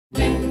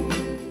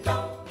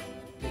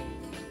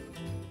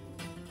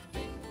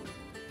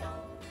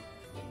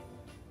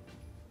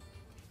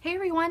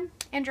everyone,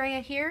 Andrea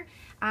here.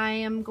 I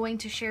am going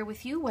to share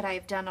with you what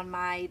I've done on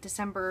my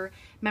December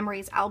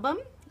Memories album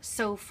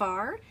so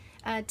far.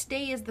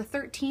 Today is the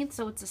 13th,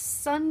 so it's a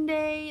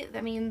Sunday.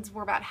 That means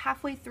we're about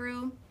halfway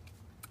through,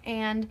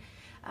 and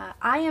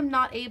I am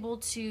not able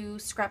to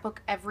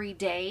scrapbook every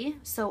day,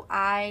 so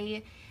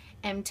I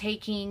am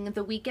taking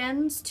the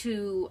weekends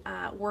to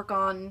work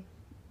on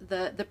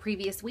the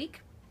previous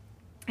week.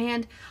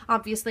 And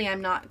obviously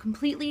I'm not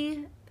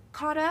completely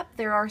caught up.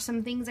 There are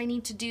some things I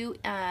need to do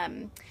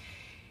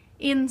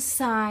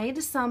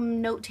inside.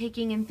 Some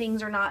note-taking and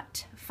things are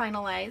not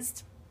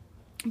finalized,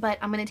 but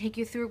I'm going to take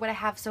you through what I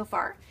have so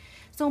far.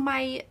 So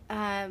my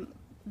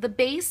the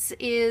base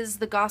is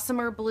the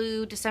Gossamer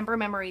Blue December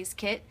Memories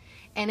kit,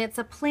 and it's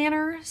a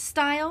planner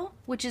style,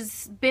 which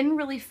has been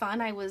really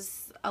fun. I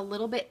was a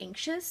little bit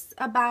anxious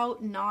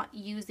about not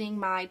using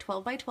my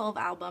 12 by 12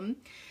 album.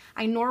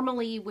 I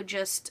normally would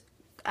just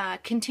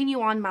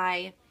continue on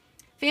my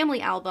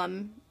family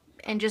album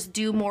and just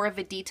do more of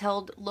a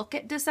detailed look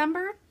at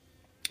December.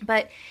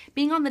 But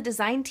being on the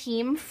design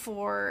team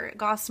for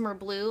Gossamer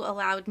Blue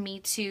allowed me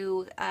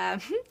to,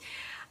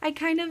 I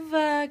kind of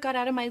got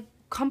out of my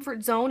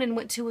comfort zone and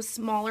went to a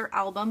smaller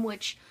album,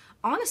 which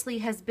honestly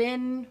has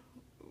been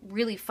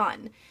really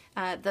fun.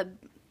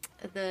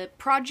 The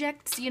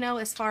projects, you know,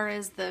 as far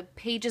as the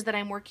pages that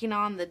I'm working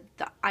on, the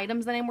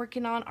items that I'm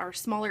working on are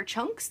smaller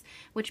chunks,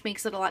 which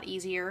makes it a lot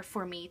easier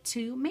for me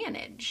to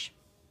manage.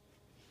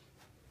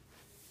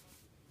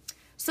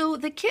 So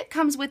the kit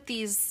comes with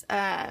these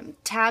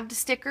tabbed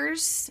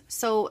stickers.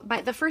 So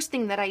the first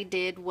thing that I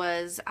did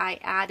was I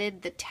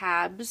added the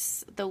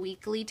tabs, the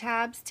weekly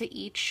tabs, to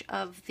each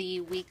of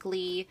the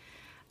weekly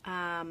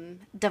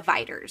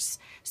dividers.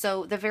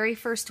 So the very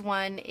first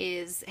one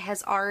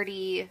has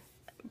already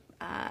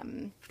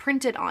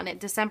printed on it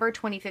December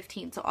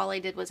 2015. So all I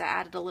did was I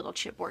added a little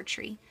chipboard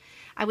tree.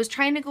 I was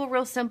trying to go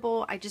real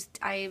simple. I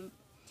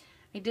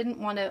didn't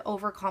want to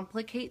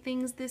overcomplicate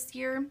things this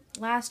year.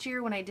 Last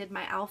year when I did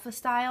my alpha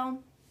style,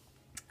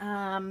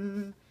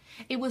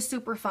 it was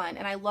super fun,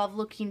 and I love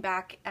looking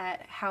back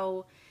at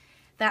how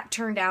that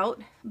turned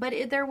out. But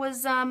there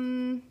was a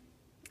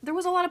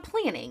lot of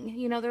planning.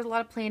 You know, there's a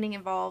lot of planning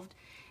involved,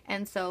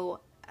 and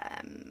so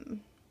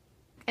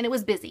and it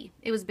was busy.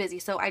 It was busy,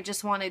 so I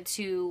just wanted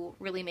to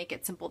really make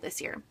it simple this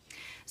year.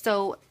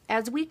 So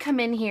as we come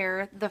in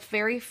here, the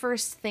very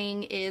first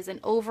thing is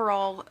an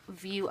overall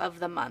view of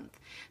the month.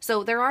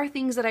 So there are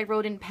things that I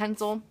wrote in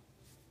pencil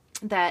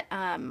that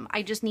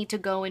I just need to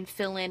go and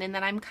fill in, and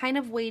then I'm kind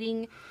of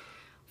waiting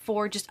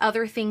for just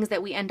other things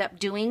that we end up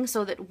doing,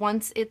 so that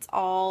once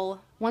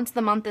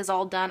the month is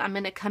all done, I'm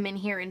going to come in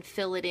here and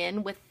fill it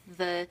in with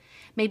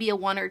maybe a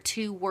 1 or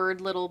 2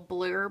 word little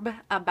blurb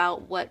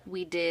about what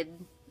we did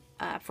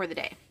for the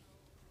day.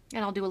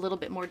 And I'll do a little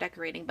bit more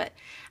decorating, but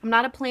I'm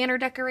not a planner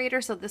decorator,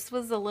 so this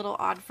was a little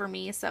odd for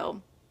me,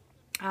 so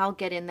I'll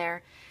get in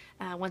there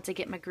once I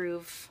get my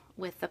groove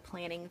with the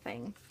planning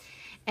thing.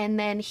 And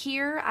then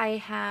here I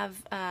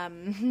have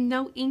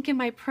no ink in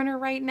my printer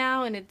right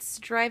now, and it's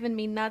driving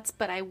me nuts,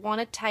 but I want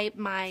to type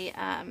my,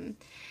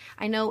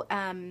 I know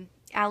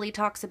Allie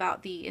talks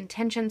about the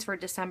intentions for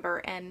December,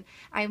 and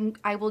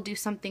I will do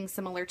something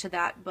similar to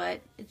that,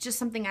 but it's just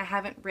something I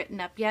haven't written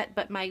up yet.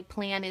 But my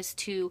plan is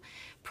to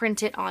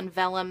print it on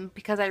vellum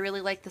because I really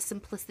like the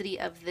simplicity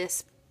of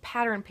this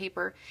pattern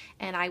paper,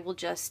 and I will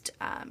just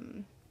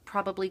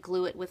probably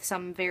glue it with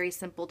some very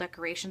simple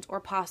decorations, or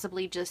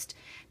possibly just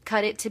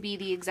cut it to be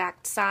the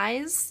exact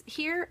size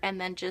here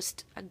and then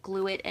just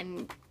glue it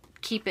and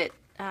keep it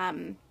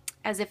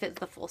as if it's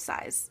the full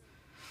size.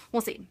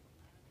 We'll see.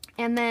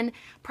 And then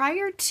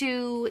prior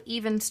to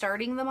even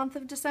starting the month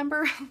of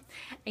December,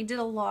 I did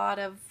a lot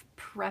of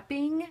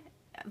prepping,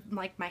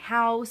 like my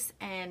house,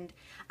 and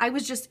I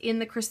was just in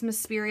the Christmas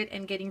spirit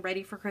and getting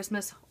ready for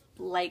Christmas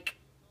like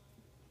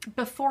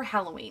before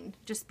Halloween,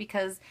 just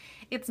because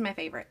it's my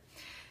favorite.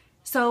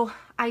 So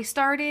I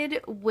started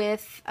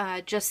with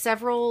just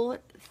several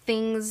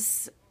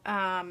things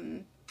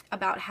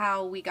about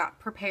how we got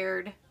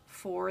prepared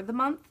for the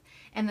month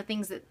and the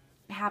things that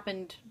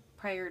happened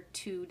prior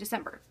to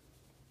December.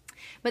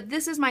 But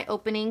this is my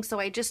opening, so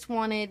I just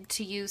wanted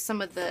to use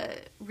some of the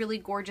really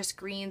gorgeous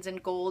greens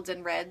and golds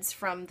and reds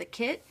from the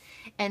kit.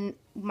 And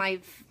my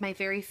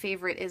very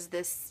favorite is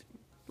this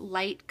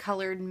light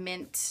colored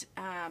mint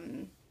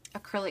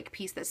acrylic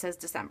piece that says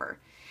December.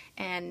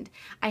 And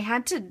I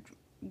had to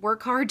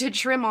work hard to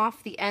trim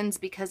off the ends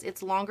because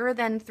it's longer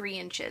than 3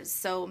 inches.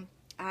 So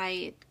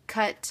I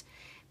cut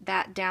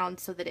that down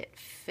so that it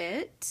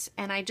fit,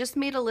 and I just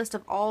made a list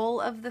of all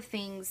of the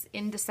things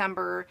in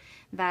December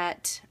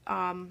that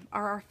are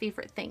our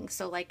favorite things.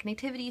 So like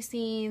nativity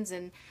scenes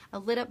and a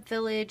lit up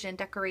village and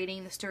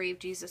decorating the story of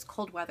Jesus,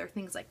 cold weather,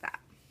 things like that.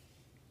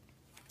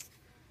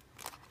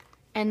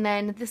 And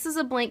then this is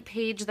a blank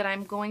page that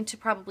I'm going to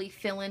probably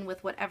fill in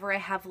with whatever I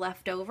have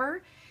left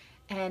over,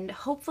 and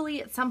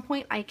hopefully at some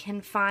point I can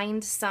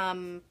find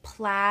some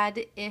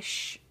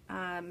plaid-ish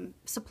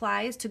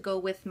supplies to go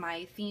with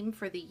my theme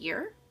for the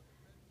year.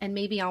 and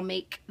maybe I'll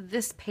make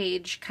this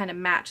page kind of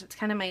match. That's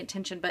kind of my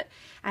intention, but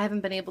I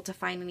haven't been able to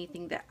find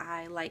anything that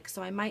I like.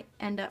 So I might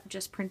end up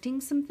just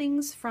printing some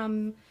things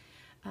from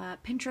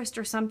Pinterest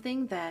or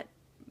something that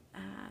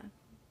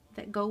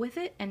go with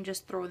it and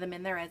just throw them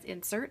in there as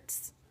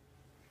inserts.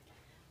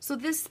 So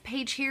this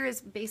page here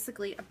is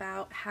basically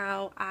about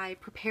how I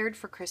prepared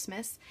for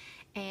Christmas,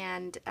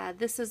 and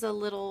this is a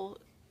little,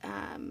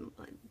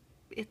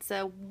 it's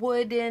a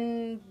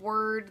wooden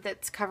word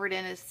that's covered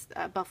in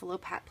a buffalo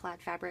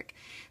plaid fabric.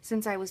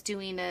 Since I was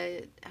doing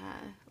a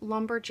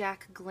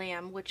lumberjack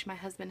glam, which my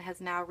husband has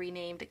now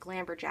renamed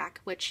Glamberjack,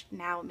 which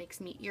now makes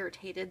me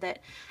irritated that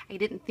I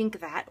didn't think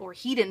of that, or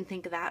he didn't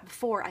think of that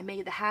before I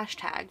made the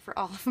hashtag for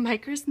all of my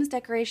Christmas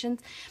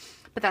decorations,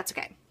 but that's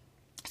okay.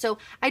 So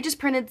I just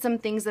printed some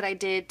things that I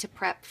did to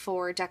prep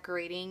for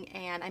decorating,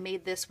 and I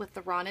made this with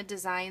the Rana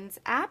Designs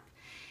app,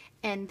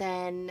 and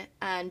then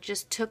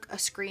just took a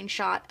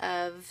screenshot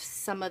of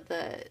some of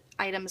the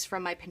items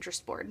from my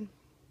Pinterest board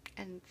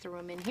and threw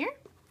them in here.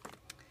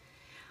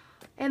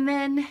 And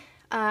then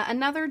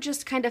another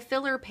just kind of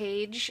filler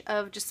page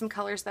of just some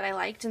colors that I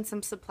liked and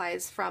some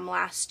supplies from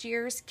last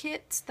year's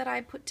kit that I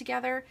put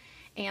together,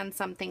 and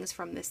some things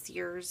from this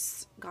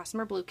year's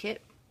Gossamer Blue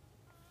kit.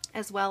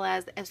 As well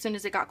as soon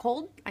as it got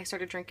cold, I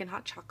started drinking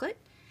hot chocolate,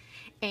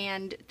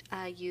 and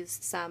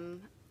used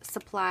some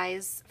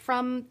supplies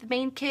from the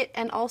main kit,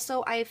 and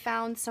also I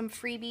found some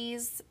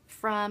freebies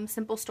from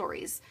Simple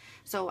Stories.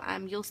 So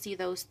you'll see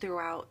those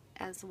throughout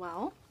as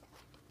well.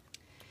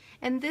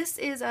 And this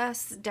is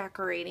us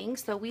decorating.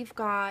 So we've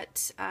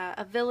got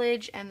a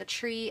village and the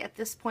tree. At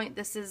this point,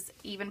 this is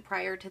even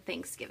prior to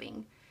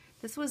Thanksgiving.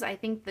 This was, I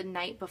think, the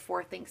night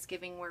before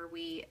Thanksgiving where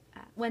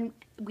when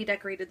we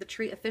decorated the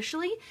tree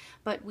officially,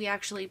 but we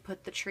actually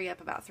put the tree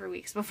up about 3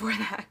 weeks before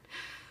that.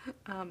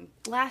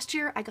 Last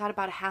year, I got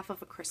about a half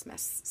of a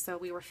Christmas. So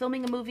we were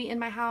filming a movie in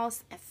my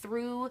house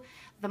through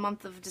the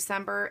month of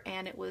December,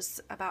 and it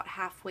was about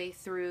halfway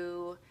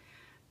through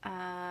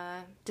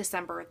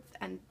December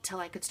until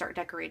I could start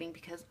decorating,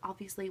 because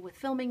obviously with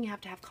filming you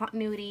have to have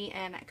continuity,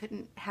 and I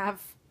couldn't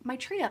have my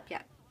tree up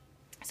yet.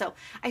 So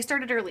I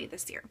started early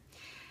this year.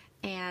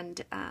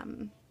 And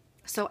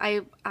so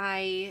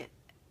I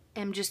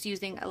am just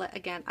using,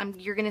 again,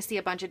 you're going to see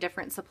a bunch of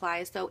different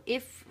supplies. So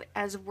if,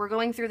 as we're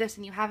going through this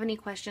and you have any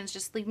questions,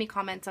 just leave me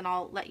comments and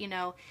I'll let you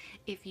know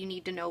if you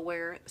need to know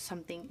where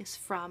something is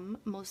from.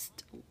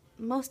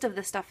 Most of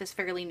the stuff is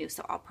fairly new,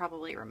 so I'll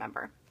probably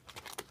remember.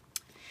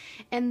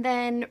 And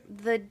then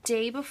the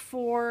day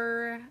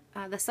before,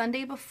 the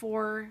Sunday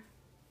before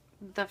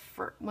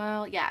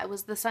it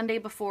was the Sunday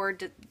before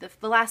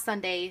the last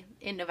Sunday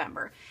in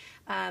November.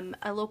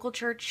 A local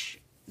church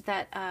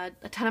that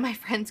a ton of my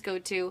friends go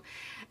to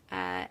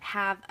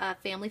have a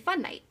family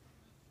fun night,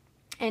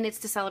 and it's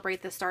to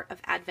celebrate the start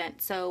of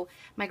Advent. So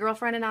my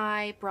girlfriend and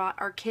I brought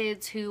our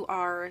kids, who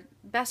are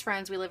best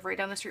friends. We live right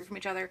down the street from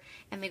each other,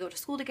 and they go to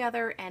school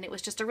together, and it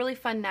was just a really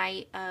fun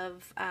night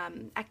of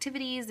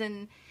activities,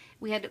 and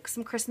we had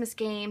some Christmas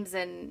games,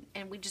 and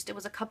it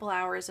was a couple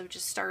hours of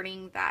just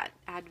starting that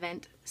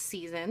Advent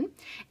season.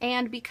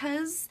 And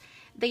because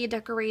they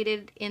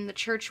decorated in the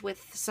church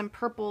with some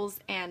purples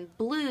and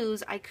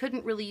blues, I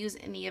couldn't really use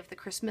any of the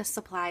Christmas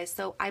supplies,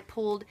 so I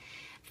pulled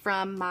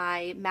from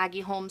my Maggie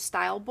Holmes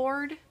style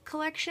board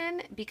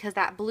collection, because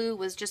that blue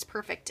was just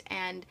perfect,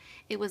 and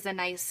it was a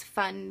nice,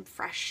 fun,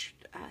 fresh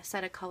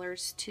set of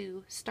colors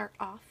to start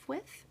off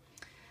with.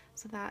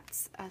 So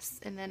that's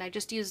us. And then I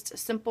just used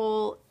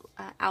simple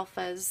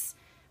alphas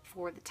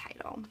for the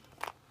title.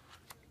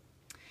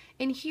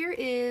 And here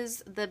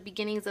is the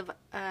beginnings of,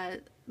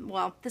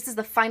 this is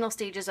the final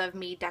stages of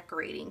me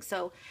decorating.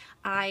 So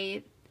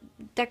I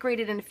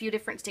decorated in a few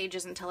different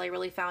stages until I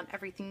really found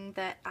everything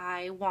that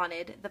I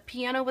wanted. The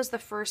piano was the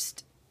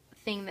first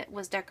thing that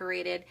was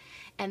decorated,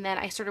 and then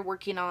I started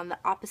working on the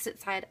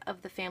opposite side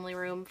of the family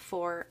room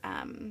for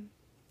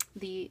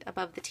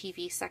above the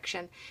TV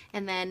section.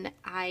 And then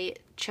I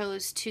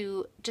chose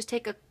to just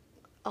take a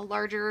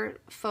larger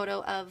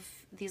photo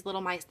of these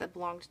little mice that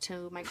belonged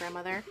to my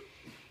grandmother,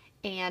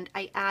 and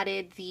I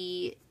added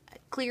the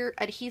clear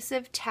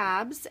adhesive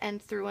tabs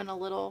and threw in a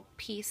little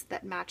piece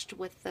that matched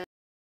with the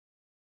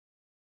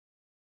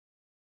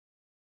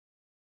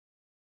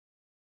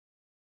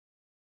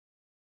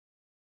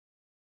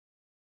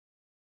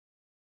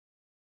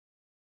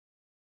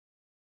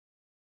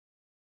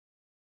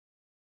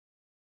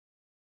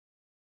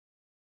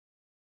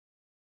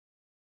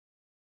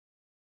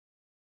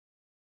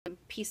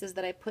pieces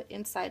that I put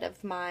inside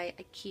of my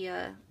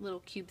IKEA little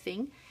cube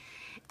thing.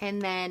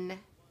 And then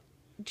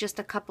just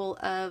a couple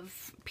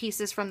of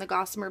pieces from the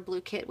Gossamer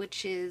Blue kit,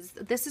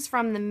 this is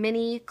from the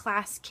mini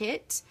class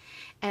kit.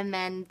 And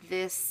then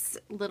this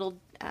little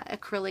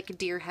acrylic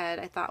deer head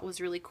I thought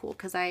was really cool,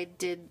 because I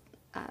did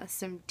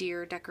some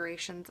deer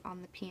decorations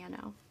on the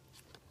piano.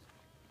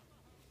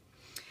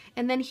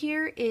 And then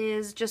here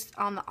is just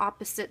on the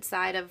opposite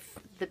side of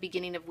the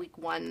beginning of week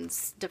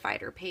 1's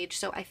divider page.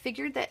 So I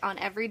figured that on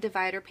every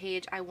divider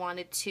page I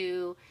wanted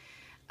to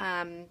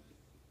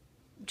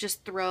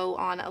just throw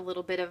on a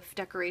little bit of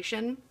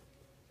decoration.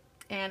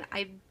 and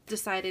I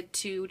decided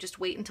to just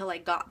wait until I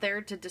got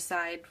there to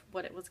decide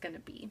what it was going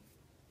to be.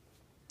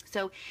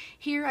 So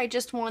here I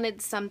just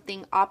wanted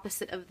something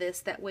opposite of this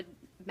that would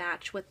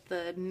match with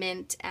the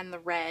mint and the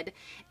red.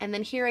 And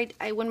then here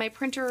I when my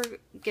printer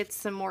gets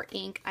some more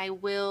ink, I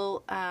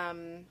will,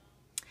 I'm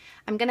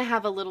going to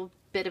have a little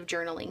bit of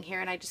journaling here,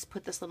 and I just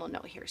put this little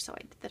note here so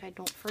that I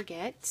don't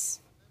forget.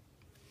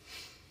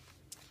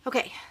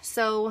 Okay,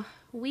 so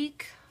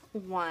week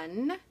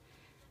 1.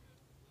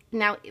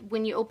 Now,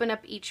 when you open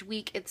up each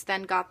week, it's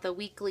then got the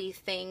weekly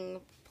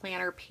thing,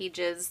 planner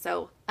pages.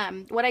 So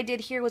what I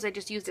did here was I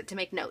just used it to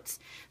make notes.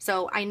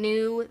 So I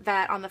knew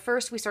that on the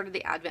 1st, we started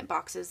the Advent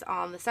boxes.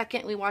 On the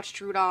 2nd, we watched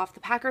Rudolph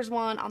the Packers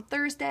one on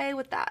Thursday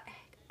with that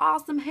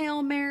awesome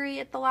Hail Mary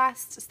at the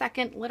last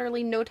second,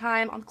 literally no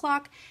time on the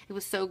clock. It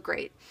was so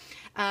great.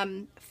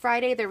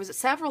 Friday, there was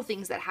several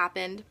things that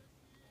happened.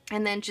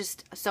 And then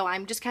so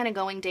I'm just kind of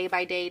going day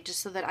by day just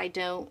so that I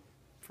don't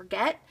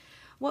forget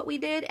what we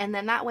did, and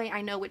then that way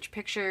I know which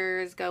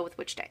pictures go with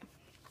which day.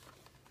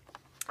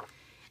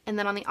 And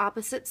then on the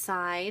opposite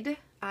side,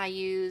 I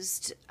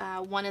used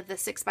one of the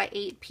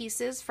 6x8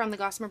 pieces from the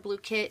Gossamer Blue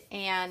kit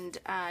and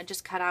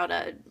just cut out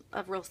a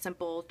real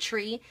simple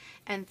tree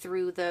and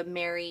threw the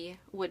Mary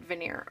wood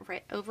veneer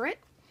right over it.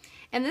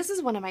 And this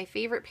is one of my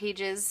favorite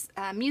pages.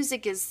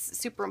 Music is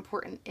super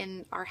important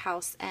in our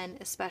house, and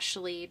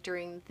especially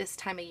during this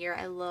time of year.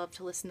 I love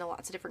to listen to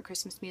lots of different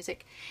Christmas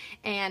music.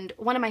 And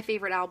one of my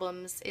favorite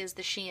albums is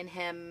the She and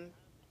Him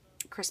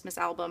Christmas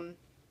album.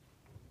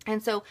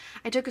 And so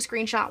I took a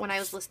screenshot when I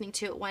was listening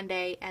to it one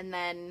day and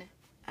then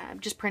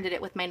just printed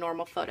it with my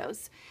normal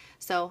photos.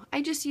 So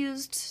I just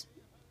used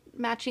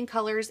matching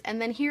colors,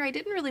 and then here I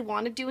didn't really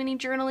want to do any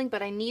journaling,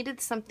 but I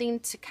needed something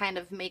to kind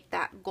of make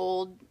that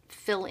gold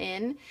fill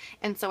in,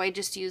 and so I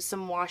just used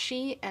some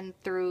washi and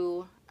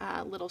threw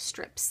little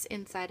strips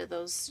inside of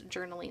those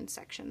journaling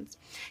sections,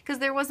 because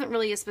there wasn't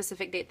really a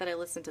specific date that I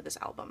listened to this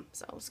album,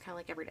 so it was kind of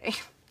like every day.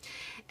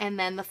 And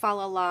then the Fa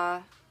La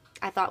La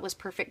I thought was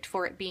perfect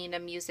for it being a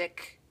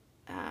music,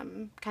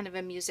 kind of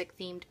a music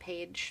themed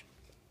page,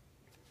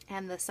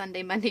 and the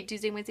Sunday, Monday,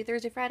 Tuesday, Wednesday,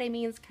 Thursday, Friday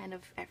means kind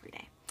of every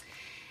day.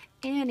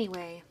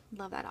 Anyway,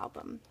 love that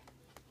album.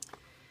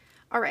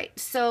 All right,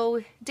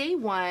 so day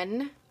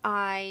 1,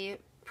 I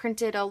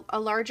printed a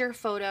larger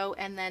photo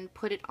and then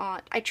put it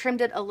on, I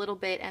trimmed it a little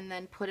bit and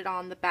then put it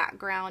on the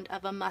background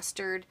of a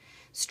mustard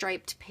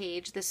striped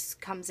page. This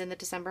comes in the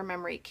December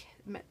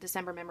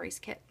Memories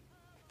kit.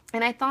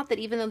 And I thought that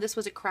even though this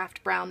was a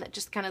craft brown, that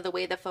just kind of the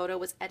way the photo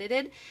was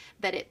edited,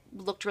 that it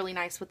looked really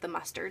nice with the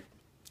mustard.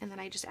 And then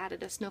I just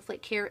added a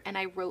snowflake here, and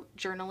I wrote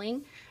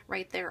journaling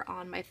right there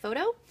on my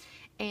photo.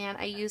 And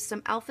I used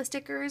some alpha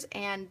stickers,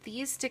 and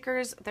these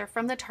stickers, they're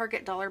from the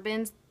Target dollar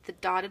bins, the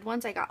dotted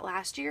ones I got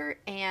last year,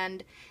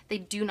 and they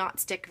do not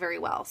stick very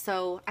well.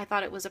 So I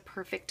thought it was a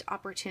perfect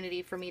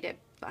opportunity for me to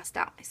bust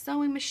out my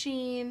sewing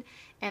machine,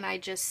 and I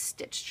just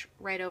stitched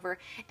right over.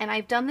 And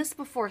I've done this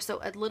before, so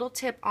a little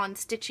tip on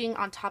stitching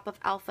on top of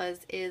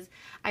alphas is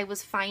I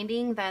was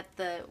finding that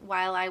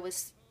while I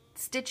was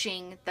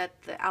stitching, that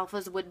the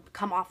alphas would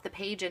come off the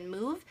page and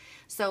move.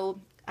 So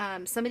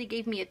somebody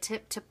gave me a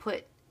tip to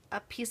put a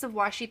piece of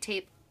washi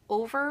tape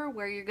over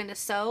where you're going to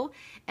sew,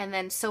 and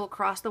then sew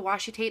across the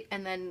washi tape,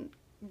 and then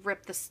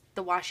rip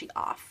the washi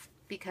off,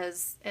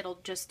 because it'll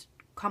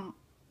come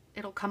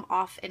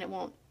off, and it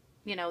won't,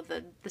 you know,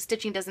 the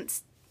stitching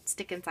doesn't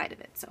stick inside of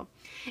it. So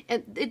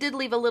it did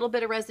leave a little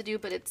bit of residue,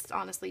 but it's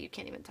honestly, you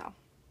can't even tell.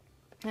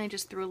 And I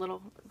just threw a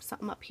little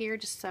something up here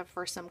just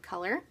for some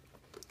color.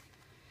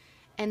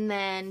 And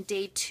then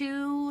day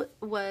 2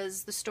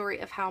 was the story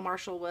of how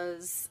Marshall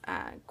was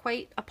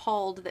quite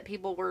appalled that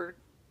people were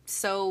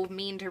so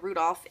mean to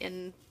Rudolph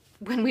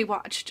when we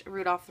watched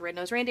Rudolph the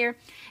Red-Nosed Reindeer.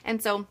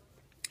 And so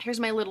here's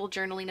my little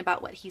journaling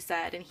about what he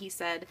said. And he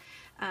said,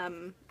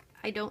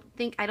 I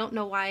don't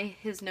know why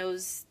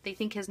they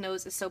think his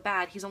nose is so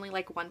bad. He's only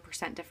like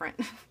 1% different,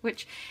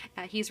 which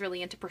he's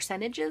really into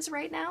percentages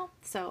right now.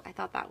 So I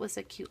thought that was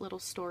a cute little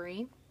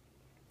story.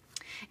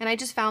 And I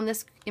just found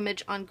this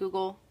image on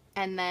Google.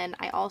 And then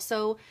I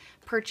also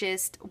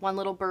purchased One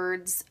Little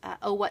Bird's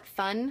Oh What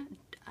Fun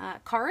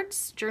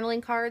cards,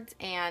 journaling cards,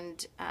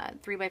 and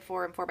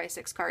 3x4 and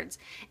 4x6 cards.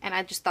 And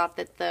I just thought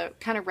that the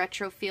kind of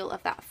retro feel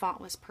of that font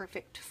was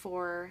perfect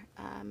for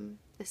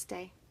this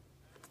day.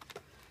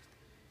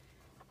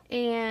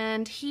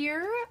 And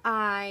here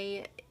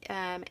I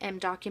am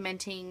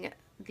documenting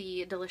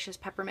the delicious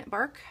peppermint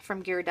bark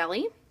from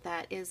Ghirardelli.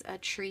 That is a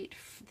treat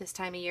this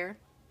time of year.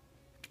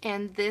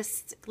 And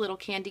this little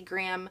candy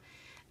gram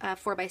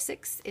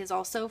 4x6 is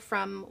also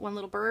from One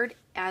Little Bird,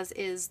 as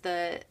is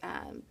the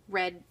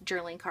red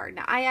journaling card.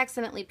 Now, I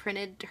accidentally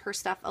printed her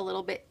stuff a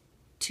little bit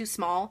too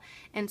small,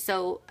 and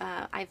so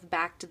I've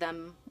backed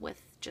them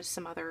with just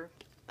some other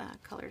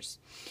colors.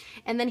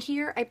 And then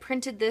here I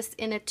printed this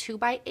in a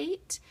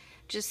 2x8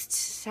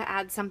 just to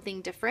add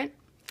something different.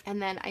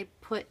 And then I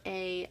put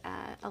a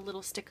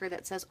little sticker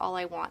that says All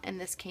I Want,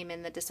 and this came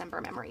in the December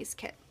Memories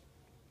kit.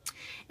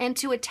 And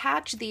to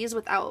attach these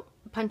without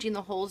punching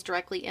the holes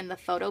directly in the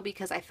photo,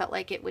 because I felt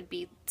like it would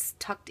be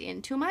tucked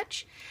in too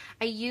much,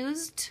 I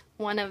used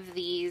one of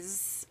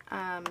these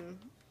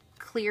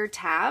clear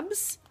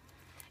tabs,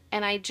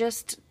 and I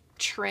just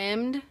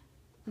trimmed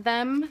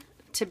them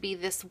to be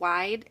this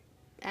wide,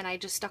 and I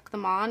just stuck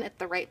them on at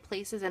the right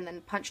places and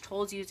then punched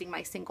holes using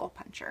my single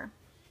puncher.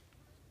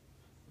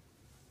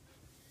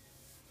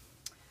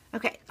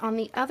 Okay, on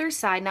the other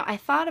side, now I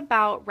thought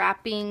about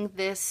wrapping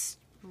this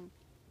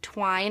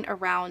twine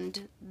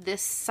around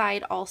this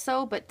side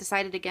also, but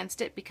decided against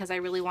it because I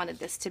really wanted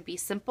this to be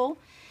simple.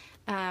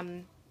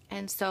 And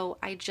so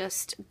I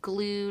just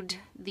glued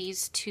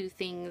these two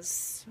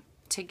things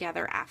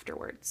together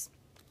afterwards.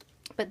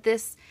 But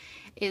this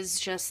is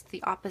just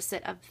the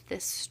opposite of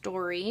this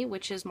story,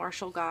 which is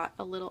Marshall got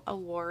a little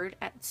award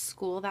at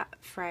school that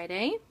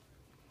Friday.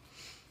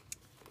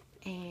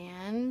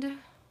 And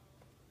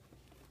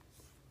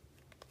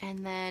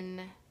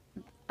then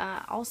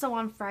also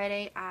on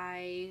Friday,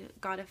 I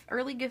got an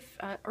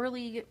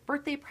early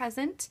birthday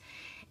present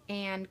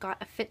and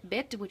got a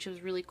Fitbit, which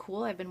was really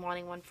cool. I've been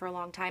wanting one for a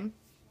long time.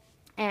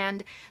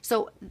 And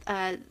so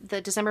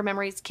the December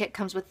Memories kit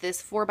comes with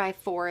this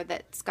 4x4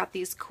 that's got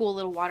these cool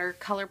little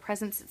watercolor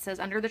presents. It says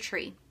under the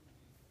tree.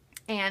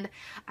 And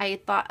I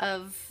thought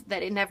of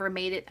that it never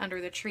made it under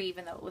the tree,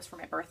 even though it was for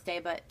my birthday,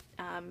 but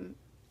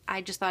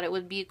I just thought it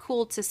would be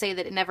cool to say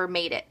that it never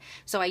made it.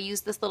 So I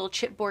used this little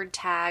chipboard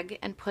tag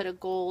and put a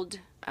gold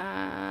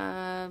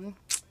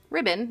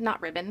ribbon,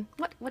 not ribbon.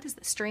 What is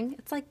this, string?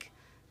 It's like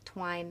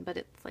twine, but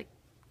it's like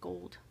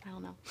gold. I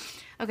don't know.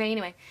 Okay,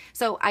 anyway.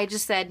 So I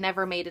just said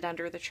never made it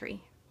under the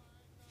tree.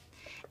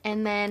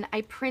 And then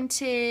I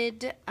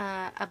printed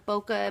a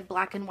bokeh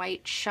black and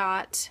white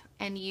shot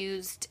and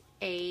used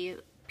a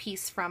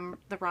piece from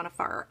the Rana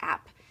Farr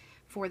app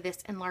for this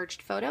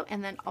enlarged photo,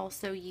 and then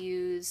also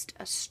used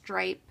a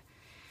stripe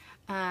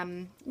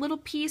little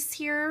piece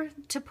here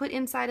to put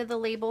inside of the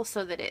label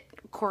so that it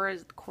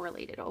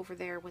correlated over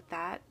there with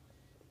that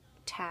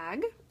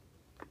tag.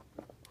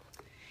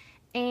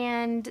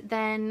 And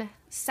then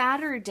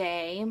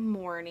Saturday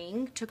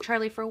morning, took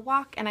Charlie for a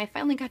walk, and I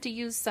finally got to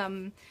use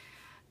some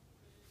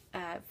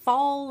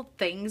fall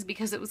things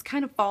because it was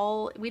kind of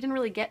fall. We didn't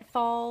really get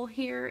fall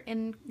here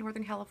in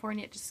Northern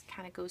California. It just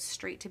kind of goes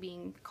straight to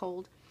being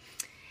cold.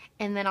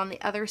 And then on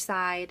the other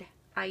side,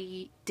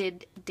 I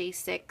did day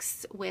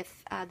 6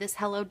 with this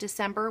Hello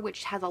December,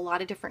 which has a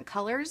lot of different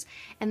colors.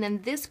 And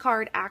then this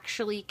card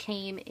actually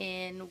came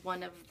in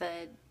one of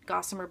the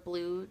Gossamer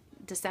Blue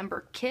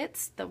December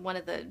kits, one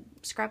of the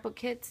scrapbook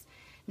kits,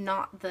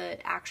 not the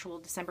actual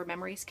December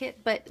Memories kit.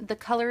 But the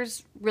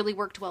colors really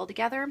worked well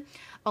together,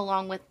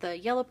 along with the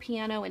yellow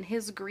piano and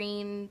his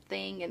green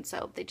thing. And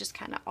so they just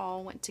kind of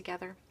all went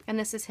together. And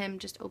this is him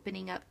just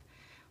opening up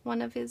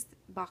one of his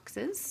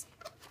boxes.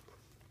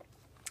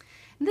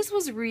 This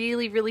was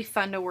really, really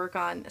fun to work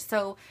on.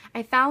 So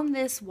I found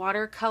this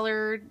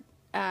watercolored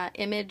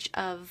image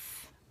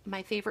of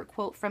my favorite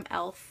quote from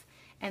Elf.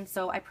 And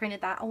so I printed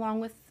that along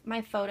with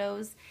my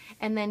photos,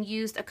 and then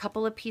used a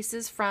couple of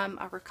pieces from,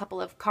 or a couple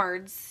of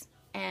cards,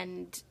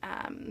 and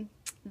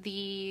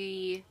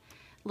the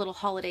little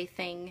holiday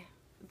thing.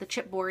 The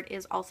chipboard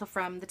is also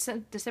from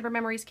the December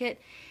Memories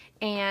kit.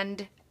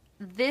 And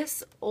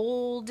this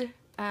old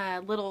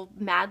little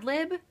Mad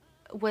Lib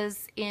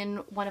was in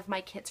one of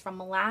my kits from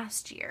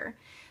last year.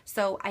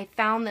 So I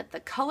found that the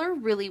color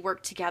really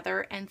worked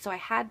together, and so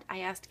I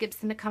asked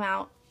Gibson to come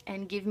out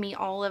and give me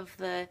all of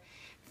the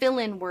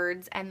fill-in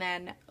words, and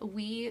then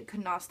we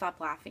could not stop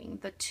laughing.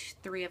 The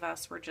three of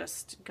us were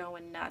just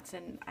going nuts,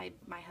 and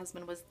my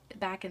husband was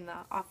back in the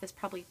office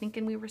probably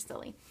thinking we were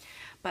silly.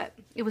 But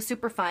it was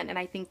super fun, and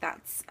I think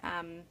that's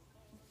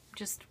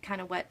just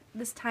kind of what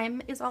this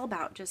time is all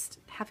about, just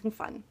having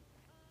fun.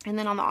 And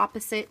then on the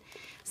opposite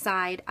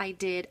side, I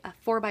did a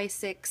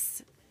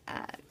 4x6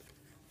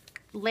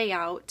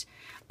 layout,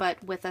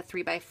 but with a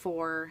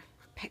 3x4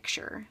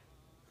 picture.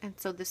 And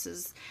so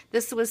this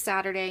was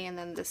Saturday, and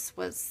then this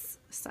was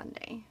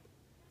Sunday.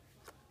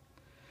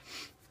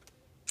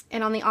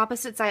 And on the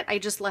opposite side, I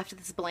just left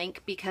this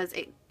blank because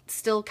it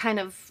still kind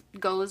of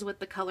goes with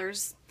the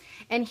colors.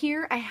 And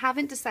here, I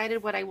haven't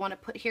decided what I want to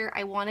put here.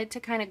 I wanted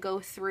to kind of go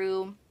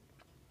through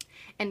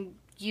and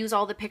use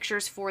all the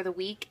pictures for the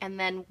week, and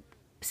then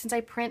since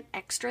I print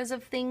extras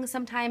of things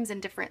sometimes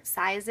in different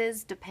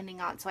sizes, depending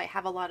on, so I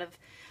have a lot of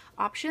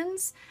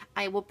options,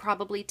 I will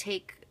probably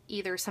take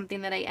either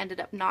something that I ended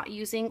up not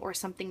using or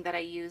something that I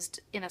used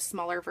in a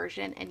smaller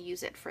version and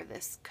use it for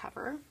this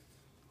cover.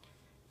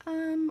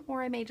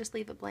 Or I may just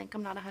leave it blank.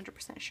 I'm not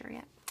 100% sure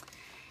yet.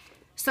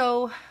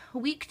 So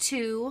week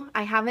 2,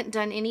 I haven't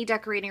done any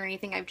decorating or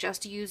anything. I've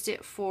just used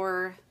it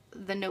for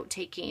the note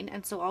taking.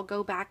 And so I'll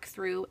go back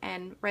through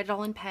and write it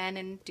all in pen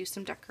and do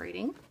some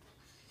decorating.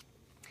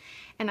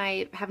 And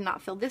I have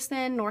not filled this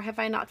in, nor have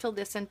I not filled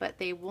this in, but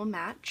they will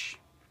match.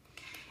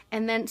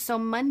 And then, so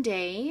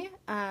Monday,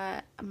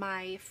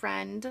 my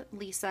friend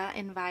Lisa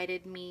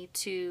invited me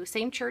to,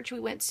 same church we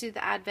went to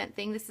the Advent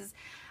thing. This is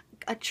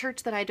a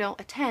church that I don't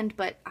attend,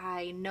 but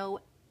I know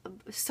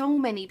so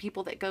many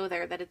people that go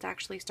there that it's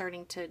actually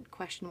starting to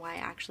question why I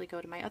actually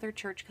go to my other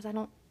church, because I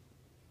don't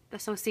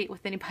associate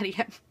with anybody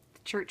at the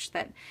church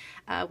that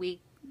we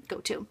go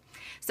to.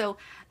 So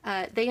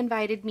they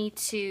invited me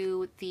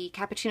to the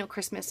Cappuccino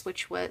Christmas,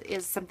 which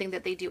is something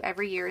that they do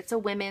every year. It's a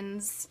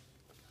women's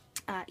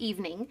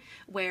evening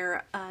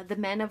where the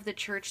men of the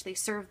church, they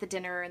serve the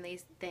dinner, and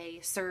they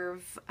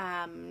serve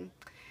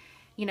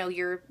you know,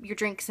 your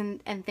drinks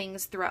and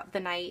things throughout the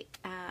night,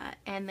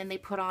 and then they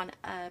put on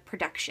a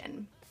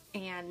production.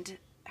 And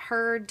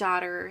her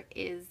daughter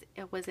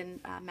was in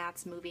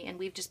Matt's movie, and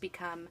we've just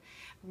become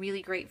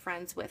really great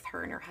friends with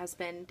her and her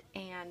husband.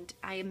 And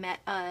I met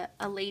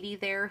a lady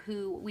there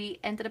who we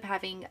ended up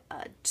having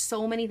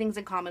so many things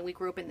in common. We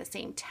grew up in the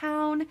same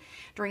town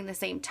during the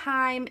same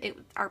time.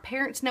 Our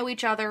parents know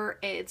each other.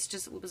 It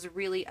was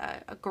really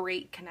a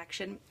great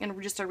connection,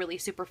 and just a really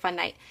super fun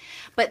night.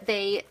 But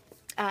they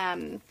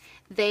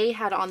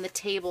had on the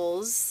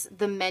tables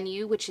the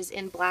menu, which is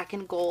in black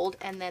and gold,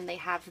 and then they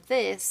have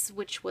this,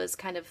 which was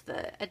kind of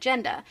the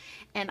agenda.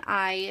 And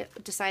I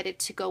decided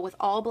to go with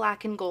all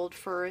black and gold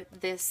for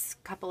this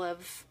couple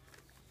of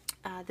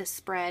this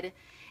spread,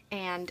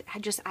 and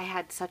I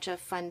had such a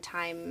fun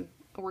time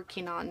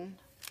working on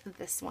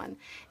this one.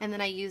 And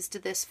then I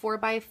used this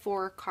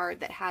 4x4 card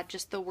that had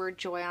just the word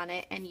joy on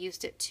it, and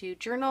used it to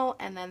journal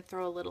and then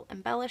throw a little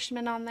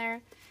embellishment on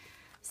there.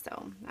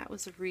 So that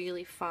was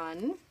really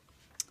fun.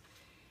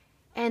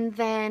 And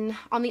then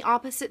on the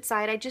opposite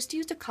side, I just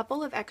used a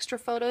couple of extra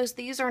photos.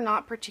 These are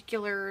not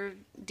particular,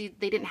 they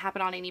didn't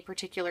happen on any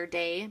particular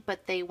day,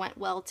 but they went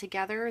well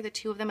together, the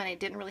two of them, and I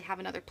didn't really have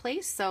another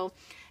place. So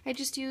I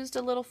just used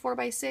a little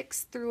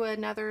 4x6, threw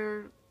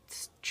another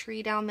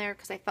tree down there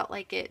because I felt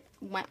like it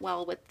went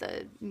well with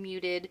the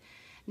muted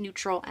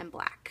neutral and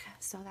black.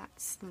 So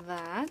that's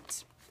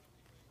that.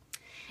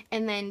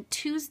 And then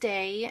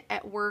Tuesday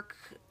at work,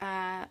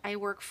 I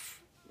work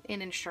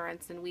in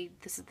insurance, and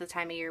this is the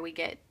time of year we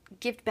get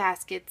gift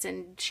baskets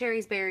and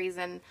cherries, berries,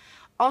 and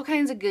all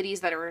kinds of goodies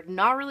that are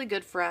not really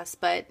good for us,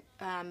 but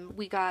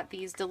we got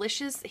these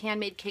delicious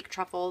handmade cake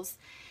truffles,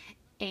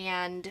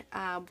 and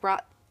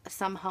brought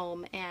some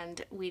home,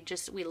 and we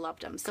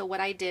loved them. So what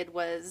I did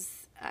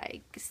was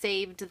I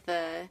saved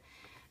the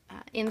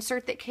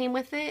insert that came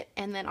with it,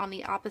 and then on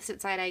the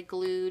opposite side I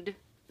glued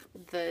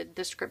the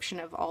description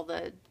of all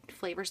the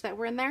flavors that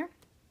were in there.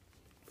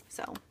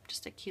 So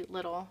just a cute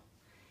little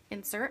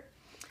insert.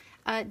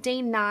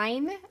 Day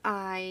 9,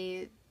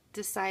 I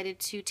decided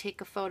to take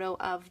a photo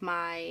of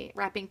my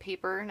wrapping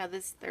paper. Now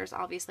there's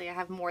obviously, I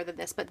have more than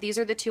this, but these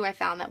are the two I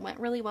found that went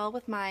really well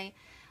with my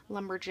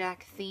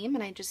lumberjack theme,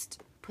 and I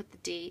just put the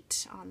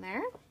date on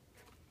there.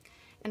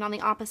 And on the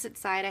opposite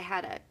side, I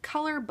had a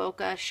color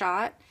bokeh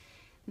shot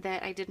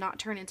that I did not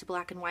turn into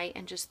black and white,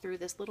 and just threw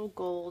this little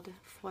gold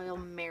foil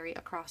Mary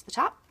across the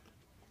top.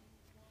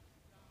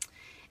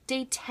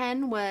 Day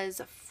 10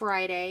 was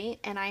Friday,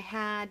 and I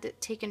had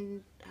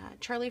taken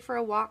Charlie for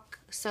a walk,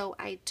 so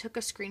I took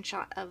a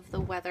screenshot of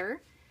the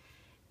weather,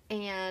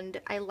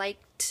 and I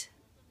liked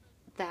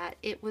that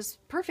it was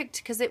perfect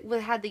because it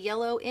had the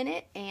yellow in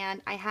it,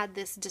 and I had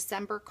this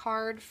December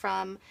card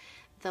from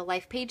the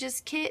Life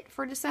Pages kit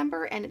for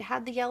December, and it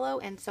had the yellow,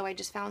 and so I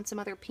just found some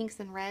other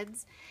pinks and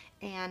reds,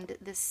 and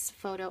this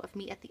photo of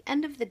me at the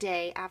end of the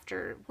day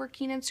after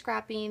working and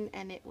scrapping,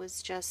 and it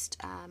was just,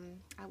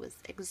 I was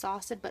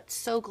exhausted but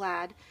so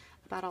glad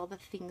about all the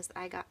things that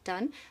I got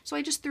done. So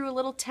I just threw a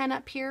little 10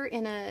 up here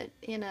in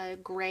a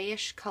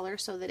grayish color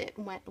so that it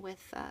went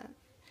with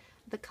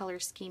the color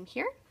scheme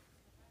here,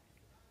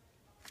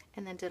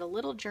 and then did a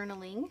little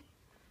journaling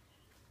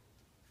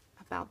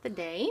about the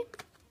day.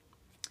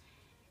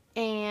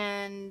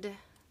 And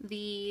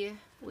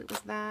what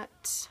was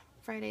that?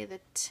 Friday the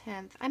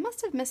 10th. I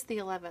must have missed the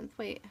 11th.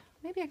 Wait,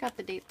 maybe I got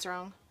the dates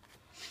wrong.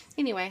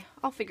 Anyway,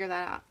 I'll figure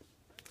that out.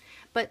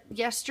 But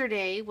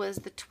yesterday was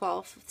the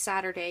 12th,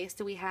 Saturday,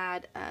 so we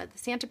had the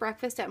Santa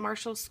breakfast at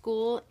Marshall's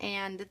school,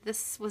 and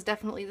this was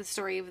definitely the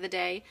story of the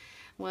day,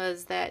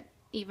 was that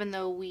even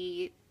though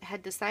we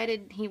had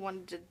decided he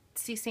wanted to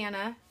see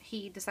Santa,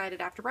 he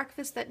decided after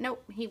breakfast that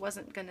nope, he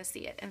wasn't going to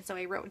see it. And so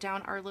I wrote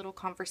down our little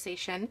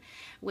conversation,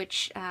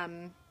 which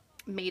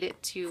made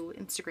it to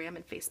Instagram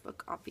and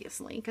Facebook,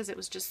 obviously, because it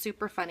was just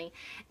super funny.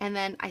 And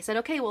then I said,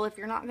 okay, well, if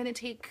you're not going to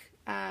take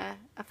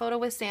a photo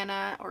with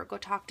Santa or go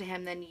talk to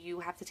him, then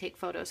you have to take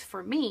photos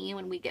for me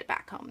when we get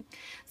back home.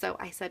 So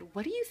I said,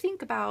 what do you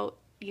think about,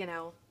 you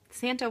know,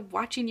 Santa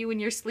watching you when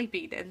you're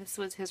sleeping? And this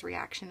was his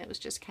reaction. It was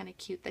just kind of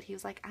cute that he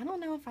was like, I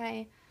don't know if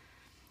I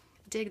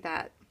dig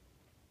that.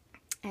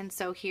 And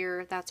so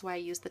here, that's why I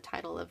used the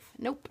title of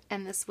Nope.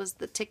 And this was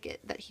the ticket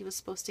that he was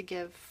supposed to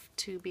give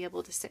to be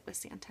able to sit with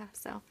Santa.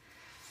 So,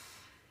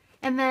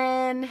 and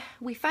then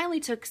we finally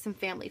took some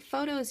family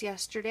photos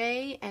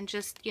yesterday and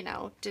just, you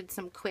know, did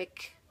some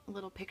quick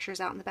little pictures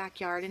out in the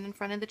backyard and in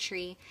front of the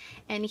tree.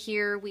 And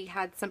here we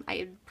had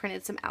I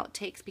printed some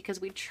outtakes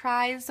because we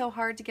tried so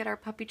hard to get our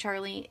puppy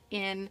Charlie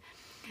in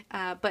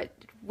But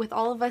with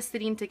all of us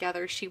sitting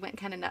together, she went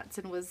kind of nuts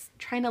and was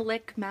trying to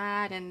lick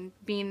Matt and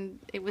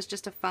it was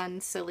just a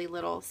fun, silly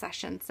little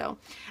session. So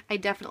I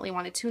definitely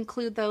wanted to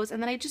include those.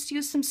 And then I just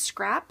used some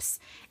scraps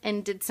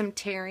and did some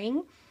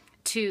tearing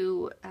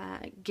to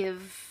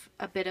give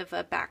a bit of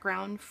a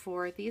background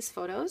for these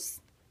photos.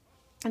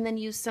 And then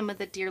used some of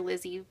the Dear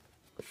Lizzie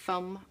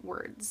foam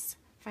words.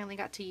 Finally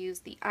got to use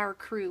the Our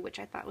Crew, which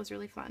I thought was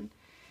really fun.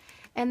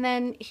 And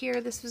then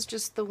here, this was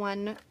just the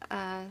one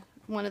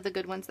of the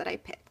good ones that I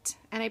picked.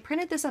 And I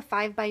printed this a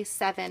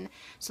 5x7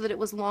 so that it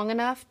was long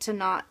enough to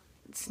not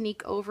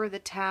sneak over the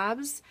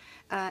tabs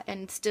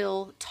and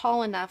still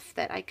tall enough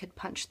that I could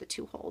punch the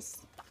 2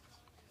 holes.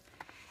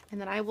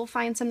 And then I will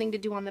find something to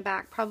do on the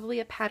back, probably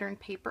a pattern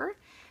paper.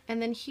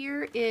 And then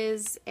here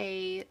is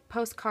a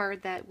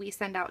postcard that we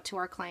send out to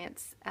our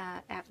clients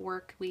at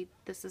work.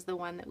 This is the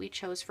one that we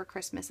chose for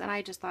Christmas, and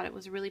I just thought it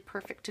was really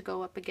perfect to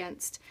go up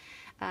against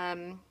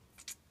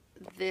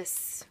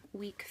this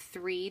week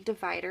 3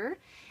 divider.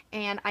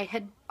 And I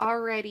had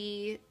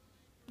already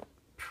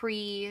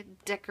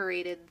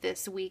pre-decorated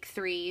this week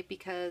 3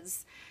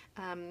 because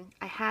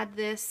I had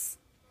this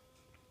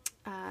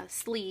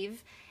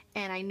sleeve,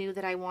 and I knew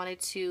that I wanted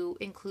to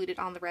include it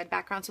on the red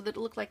background so that it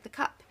looked like the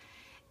cup.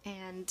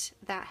 And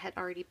that had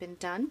already been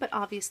done, but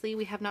obviously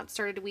we have not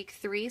started week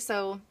 3,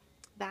 so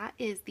that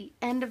is the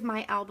end of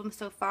my album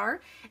so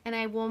far, and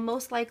I will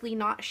most likely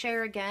not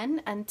share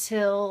again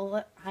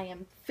until I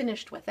am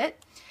finished with it.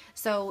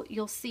 So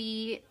you'll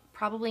see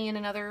probably in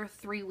another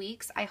 3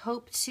 weeks. I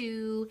hope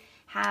to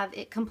have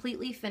it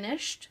completely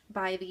finished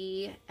by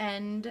the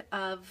end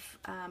of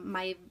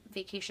my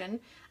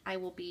vacation. I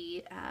will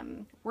be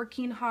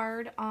working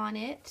hard on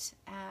it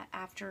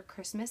after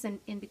Christmas and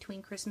in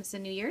between Christmas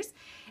and New Year's.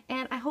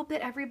 And I hope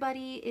that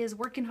everybody is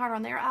working hard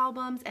on their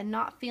albums and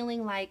not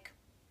feeling like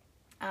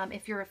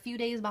if you're a few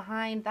days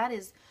behind, that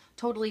is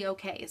totally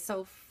okay.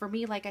 So for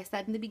me, like I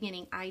said in the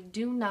beginning, I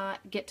do not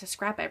get to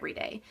scrap every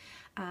day.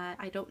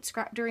 I don't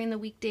scrap during the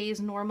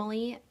weekdays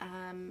normally,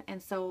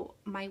 and so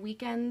my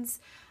weekends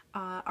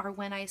are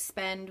when I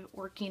spend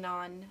working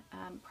on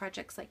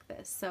projects like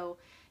this. So,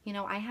 you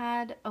know, I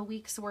had a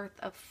week's worth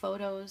of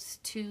photos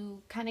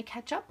to kind of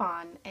catch up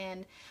on,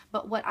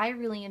 but what I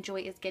really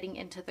enjoy is getting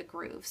into the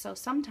groove. So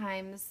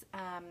sometimes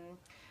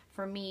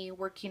for me,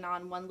 working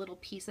on one little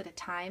piece at a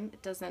time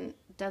doesn't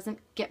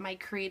get my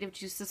creative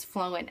juices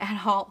flowing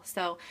at all.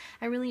 So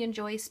I really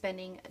enjoy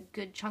spending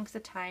good chunks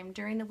of time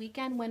during the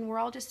weekend when we're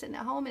all just sitting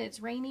at home and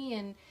it's rainy,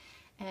 and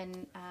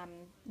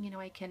you know,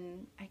 I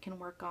can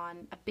work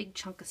on a big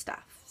chunk of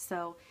stuff.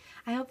 So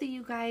I hope that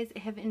you guys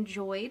have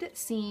enjoyed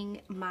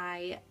seeing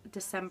my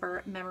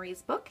December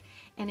memories book.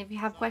 And if you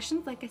have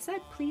questions, like I said,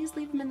 please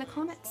leave them in the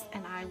comments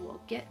and I will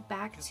get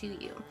back to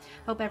you.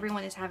 Hope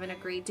everyone is having a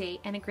great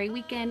day and a great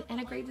weekend and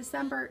a great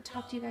December.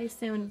 Talk to you guys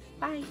soon.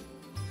 Bye.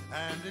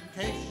 And in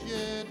case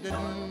you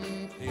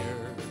didn't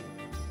hear,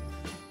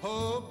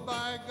 oh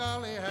by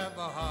golly, have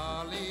a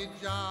holly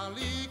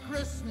jolly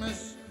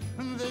Christmas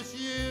this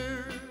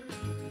year.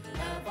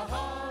 Have a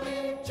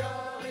holly jolly